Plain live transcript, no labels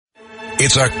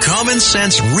It's a common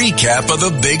sense recap of the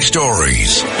big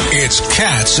stories. It's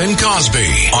Katz and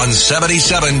Cosby on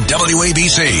 77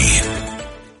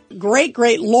 WABC.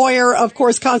 Great lawyer, of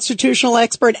course, constitutional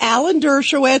expert, Alan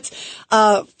Dershowitz,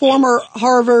 former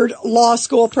Harvard Law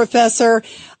School professor.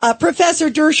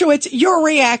 Professor Dershowitz, your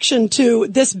reaction to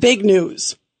this big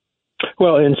news?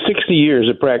 Well, in 60 years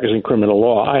of practicing criminal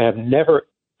law, I have never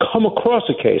come across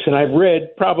a case, and I've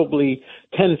read probably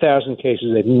 10,000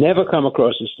 cases. I've never come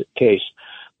across a case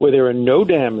where there are no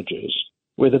damages,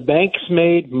 where the banks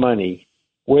made money,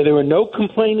 where there were no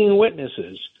complaining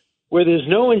witnesses, where there's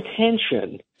no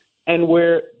intention, and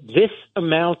where this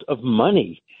amount of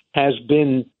money has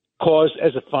been caused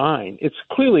as a fine. It's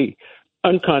clearly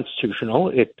unconstitutional.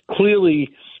 It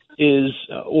clearly is,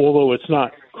 although it's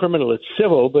not criminal, it's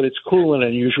civil, but it's cruel and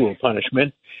unusual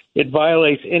punishment. It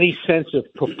violates any sense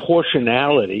of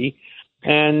proportionality,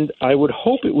 and I would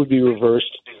hope it would be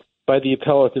reversed by the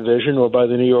appellate division or by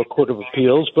the New York Court of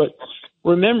Appeals. But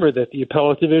remember that the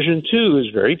appellate division, too, is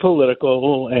very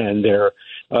political, and they're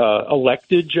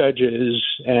elected judges,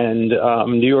 and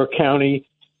New York County,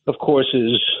 of course,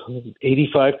 is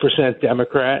 85%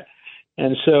 Democrat.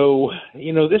 And so,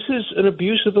 this is an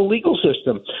abuse of the legal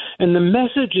system. And the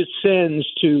message it sends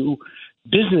to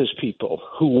business people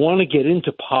who want to get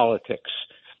into politics,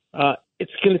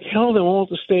 it's going to tell them all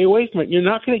to stay away from it. You're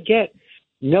not going to get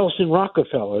Nelson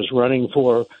Rockefellers running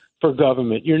for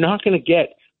government. You're not going to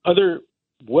get other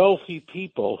wealthy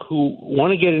people who want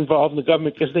to get involved in the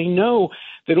government because they know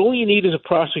that all you need is a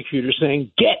prosecutor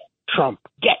saying, "Get Trump,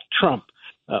 get Trump."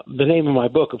 The name of my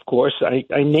book, of course,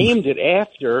 I named it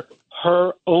after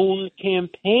her own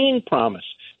campaign promise.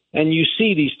 And you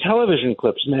see these television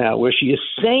clips now where she is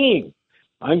saying,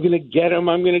 "I'm going to get him,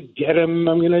 I'm going to get him,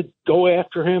 I'm going to go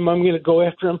after him, I'm going to go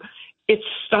after him." It's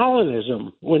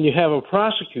Stalinism when you have a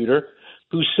prosecutor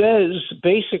who says,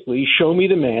 basically, "Show me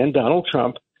the man, Donald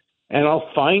Trump, and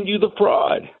I'll find you the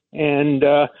fraud." And,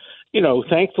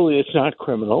 thankfully it's not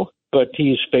criminal, but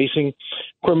he's facing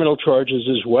criminal charges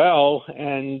as well.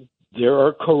 And there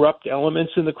are corrupt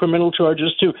elements in the criminal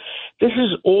charges, too. This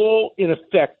is all, in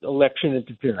effect, election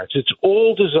interference. It's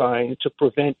all designed to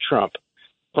prevent Trump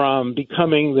from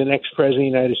becoming the next president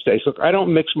of the United States. Look, I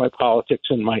don't mix my politics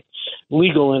and my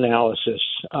legal analysis.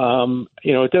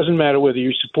 It doesn't matter whether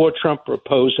you support Trump or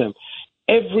oppose him.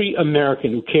 Every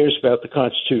American who cares about the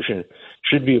Constitution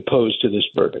should be opposed to this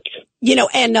verdict.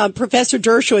 And Professor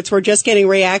Dershowitz, we're just getting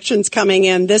reactions coming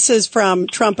in. This is from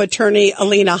Trump attorney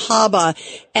Alina Habba,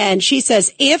 and she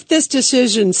says if this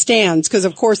decision stands, because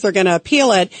of course they're going to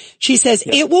appeal it, she says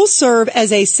it will serve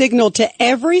as a signal to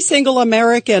every single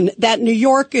American that New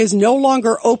York is no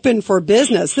longer open for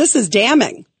business. This is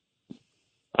damning.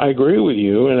 I agree with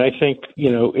you, and I think,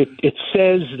 it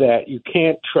says that you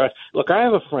can't trust. Look, I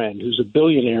have a friend who's a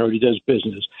billionaire who does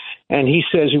business, and he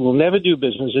says he will never do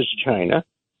business in China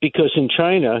because in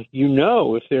China,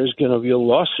 if there's going to be a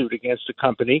lawsuit against a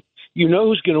company,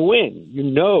 who's going to win. You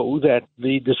know that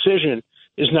the decision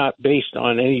is not based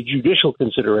on any judicial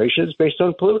considerations, it's based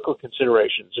on political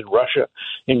considerations in Russia,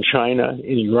 in China,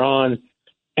 in Iran.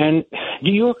 And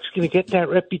New York's going to get that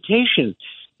reputation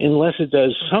unless it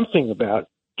does something about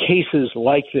cases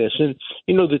like this. And,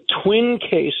 the twin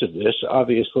case of this,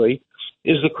 obviously,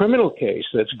 is the criminal case.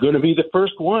 That's going to be the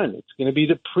first one. It's going to be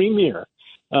the premier,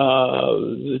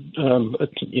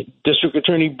 District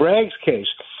Attorney Bragg's case,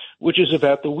 which is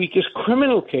about the weakest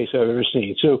criminal case I've ever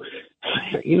seen. So,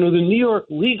 the New York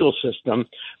legal system,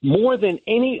 more than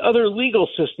any other legal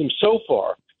system so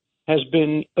far, has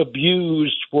been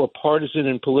abused for partisan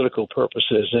and political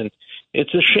purposes. And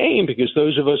it's a shame because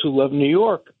those of us who love New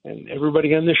York, and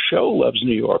everybody on this show loves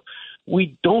New York,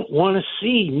 we don't want to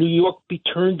see New York be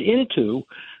turned into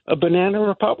a banana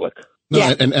republic. No,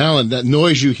 yeah. And Alan, that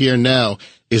noise you hear now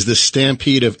is the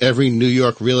stampede of every New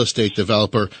York real estate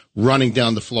developer running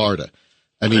down to Florida.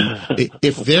 I mean,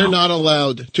 if they're not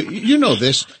allowed to,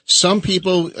 this, some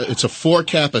people, it's a 4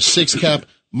 cap, a 6 cap.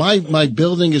 My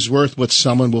building is worth what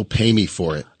someone will pay me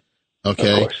for it.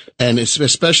 Okay. And it's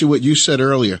especially what you said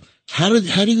earlier. How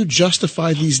do you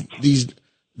justify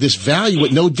this value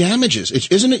with no damages?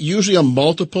 Isn't it usually a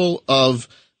multiple of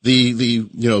the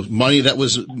money that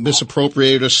was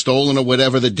misappropriated or stolen or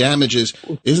whatever the damages?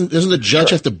 Doesn't the judge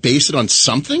have to base it on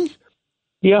something?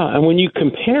 Yeah. And when you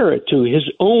compare it to his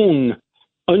own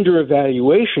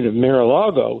underevaluation of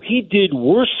Mar-a-Lago, he did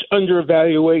worse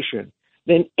underevaluation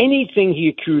than anything he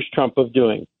accused Trump of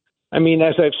doing. I mean,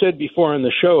 as I've said before on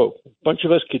the show, a bunch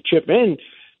of us could chip in,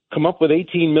 come up with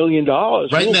 $18 million.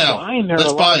 Right now.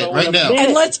 Let's buy it right now.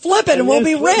 And let's flip it and we'll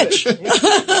be rich.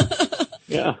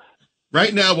 Yeah.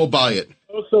 Right now we'll buy it.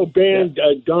 also banned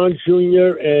Don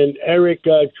Jr. and Eric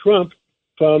Trump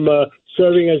from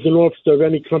serving as an officer of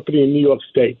any company in New York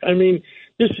State. I mean,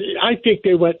 I think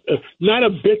they went not a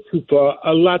bit too far,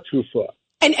 a lot too far.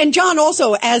 And John,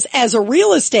 also as a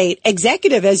real estate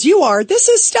executive, as you are, this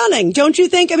is stunning, don't you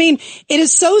think? I mean, it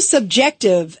is so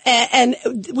subjective, and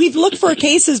we've looked for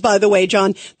cases, by the way,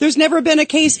 John. There's never been a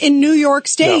case in New York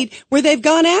State where they've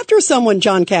gone after someone,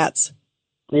 John Katz.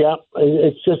 Yeah,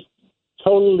 it's just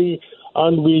totally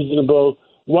unreasonable.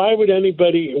 Why would any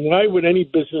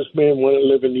businessman want to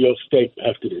live in New York State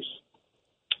after this?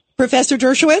 Professor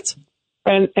Dershowitz?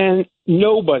 And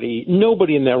nobody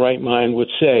in their right mind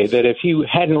would say that if he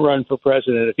hadn't run for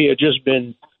president, if he had just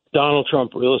been Donald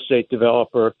Trump, real estate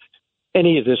developer,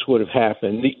 any of this would have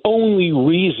happened. The only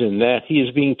reason that he is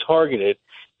being targeted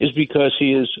is because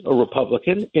he is a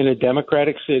Republican in a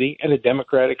Democratic city and a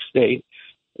Democratic state,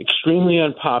 extremely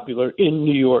unpopular in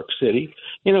New York City.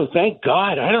 You know, thank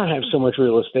God I don't have so much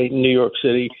real estate in New York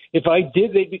City. If I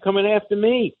did, they'd be coming after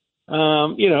me.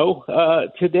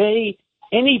 Today,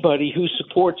 anybody who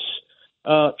supports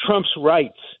Trump's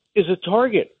rights is a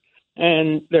target,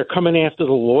 and they're coming after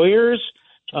the lawyers.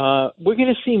 We're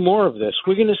going to see more of this.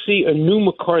 We're going to see a new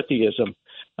McCarthyism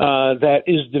that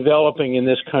is developing in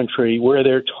this country, where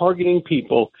they're targeting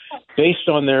people based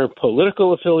on their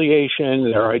political affiliation,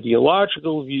 their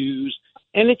ideological views,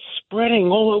 and it's spreading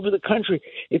all over the country.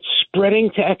 It's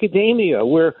spreading to academia,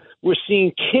 where we're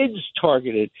seeing kids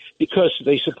targeted because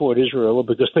they support Israel or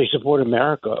because they support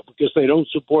America, because they don't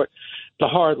support the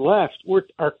hard left.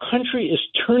 Our country is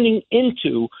turning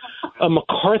into a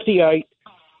McCarthyite,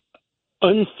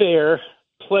 unfair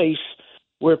place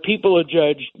where people are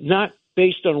judged not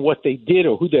based on what they did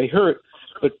or who they hurt,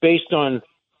 but based on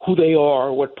who they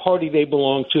are, what party they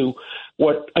belong to,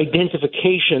 what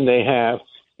identification they have.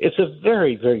 It's a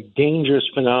very, very dangerous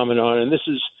phenomenon, and this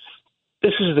is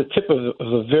the tip of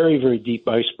a very, very deep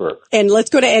iceberg. And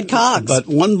let's go to Ed Cox. But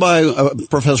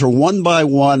Professor, one by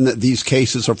one, these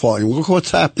cases are falling. Look what's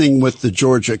happening with the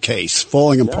Georgia case,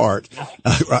 falling apart.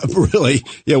 Really,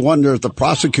 you wonder if the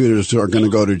prosecutors are going to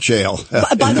go to jail.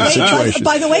 By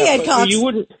the way, Ed Cox,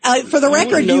 for the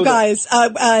record, you guys,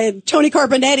 Tony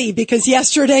Carbonetti, because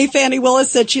yesterday Fannie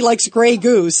Willis said she likes Grey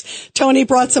Goose. Tony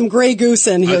brought some Grey Goose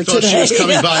in here today. I thought she was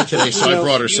coming by today, so I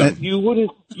brought her some. You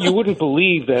wouldn't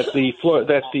believe that the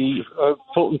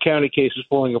Fulton County case is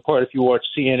falling apart if you watch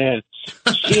CNN.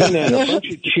 CNN, a bunch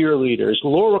of cheerleaders.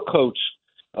 Laura Coates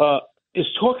is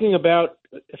talking about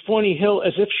Phoney Hill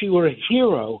as if she were a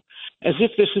hero, as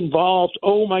if this involved,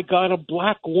 oh my God, a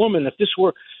black woman. If this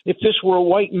were a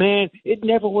white man, it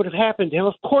never would have happened to him.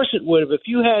 Of course it would have. If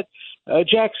you had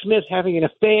Jack Smith having an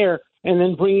affair and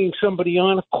then bringing somebody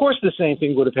on, of course the same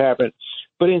thing would have happened.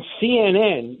 But in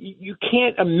CNN, you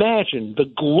can't imagine the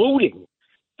gloating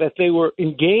that they were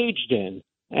engaged in,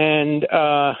 and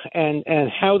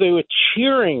how they were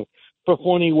cheering for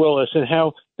Phoney Willis, and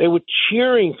how they were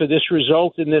cheering for this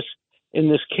result in this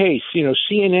case. You know,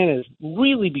 CNN has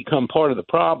really become part of the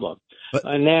problem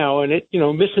now, and it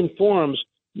misinforms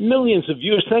millions of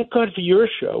viewers. Thank God for your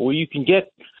show, where you can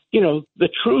get the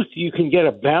truth. You can get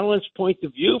a balanced point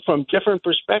of view from different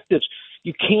perspectives.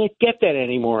 You can't get that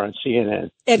anymore on CNN.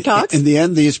 Ed Cox? In the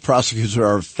end, these prosecutors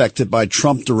are affected by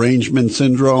Trump derangement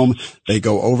syndrome. They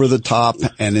go over the top,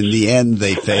 and in the end,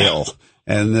 they fail.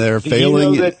 And they're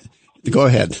failing. Go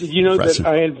ahead. Did you know that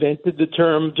I invented the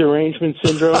term derangement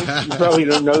syndrome? You probably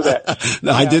don't know that.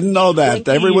 No, I didn't know that.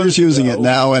 Everyone's using it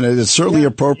now, and it is certainly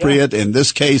appropriate. In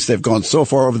this case, they've gone so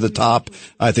far over the top.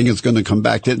 I think it's going to come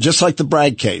back to it, just like the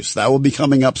Bragg case. That will be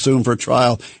coming up soon for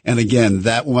trial. And again,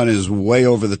 that one is way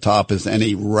over the top as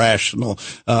any rational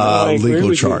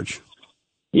legal charge.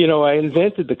 You know, I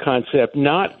invented the concept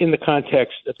not in the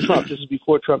context of Trump. This is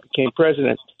before Trump became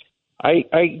president.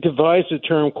 I devised a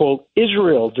term called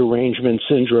Israel derangement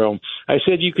syndrome. I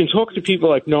said you can talk to people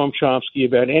like Noam Chomsky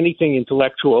about anything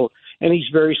intellectual, and he's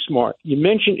very smart. You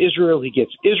mention Israel, he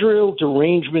gets Israel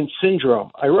derangement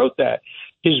syndrome. I wrote that.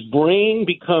 His brain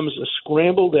becomes a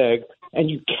scrambled egg,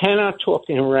 and you cannot talk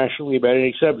to him rationally about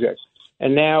any subject.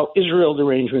 And now Israel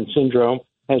derangement syndrome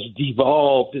has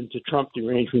devolved into Trump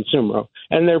derangement syndrome.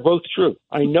 And they're both true.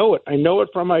 I know it. I know it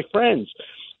from my friends,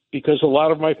 because a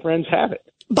lot of my friends have it.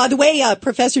 By the way,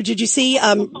 Professor, did you see,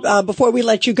 before we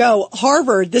let you go,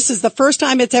 Harvard, this is the first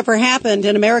time it's ever happened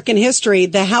in American history.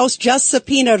 The House just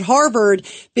subpoenaed Harvard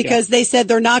because they said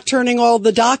they're not turning all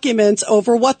the documents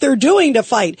over what they're doing to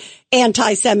fight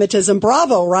anti-Semitism.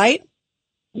 Bravo, right?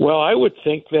 Well, I would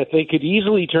think that they could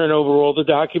easily turn over all the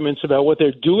documents about what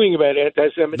they're doing about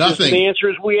anti-Semitism. Nothing. The answer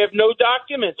is we have no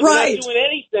documents. Right. We're not doing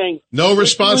anything. No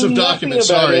responsive documents.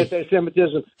 Sorry.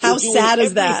 Anti-Semitism. How We're doing sad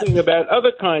is that? everything about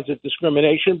other kinds of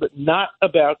discrimination, but not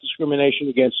about discrimination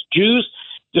against Jews.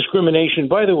 Discrimination,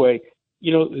 by the way,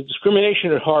 the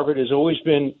discrimination at Harvard has always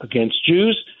been against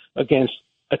Jews, against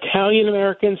Italian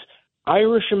Americans,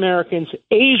 Irish Americans,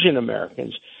 Asian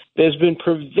Americans. There's been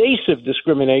pervasive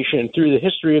discrimination through the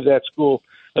history of that school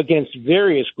against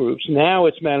various groups. Now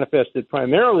it's manifested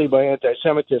primarily by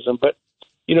anti-Semitism, but,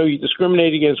 you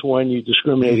discriminate against one, you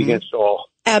discriminate against all.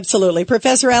 Absolutely.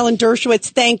 Professor Alan Dershowitz,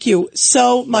 thank you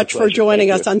so much for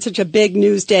joining us on such a big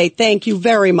news day. Thank you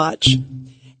very much.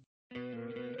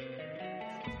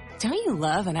 Don't you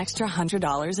love an extra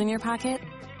 $100 in your pocket?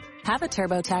 Have a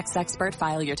TurboTax expert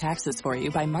file your taxes for you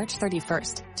by March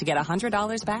 31st to get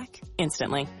 $100 back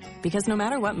instantly. Because no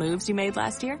matter what moves you made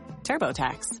last year,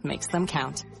 TurboTax makes them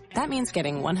count. That means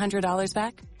getting $100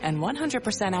 back and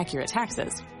 100% accurate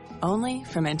taxes, only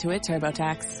from Intuit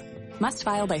TurboTax. Must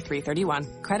file by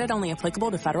 3/31. Credit only applicable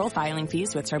to federal filing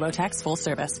fees with TurboTax full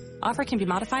service. Offer can be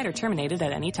modified or terminated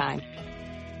at any time.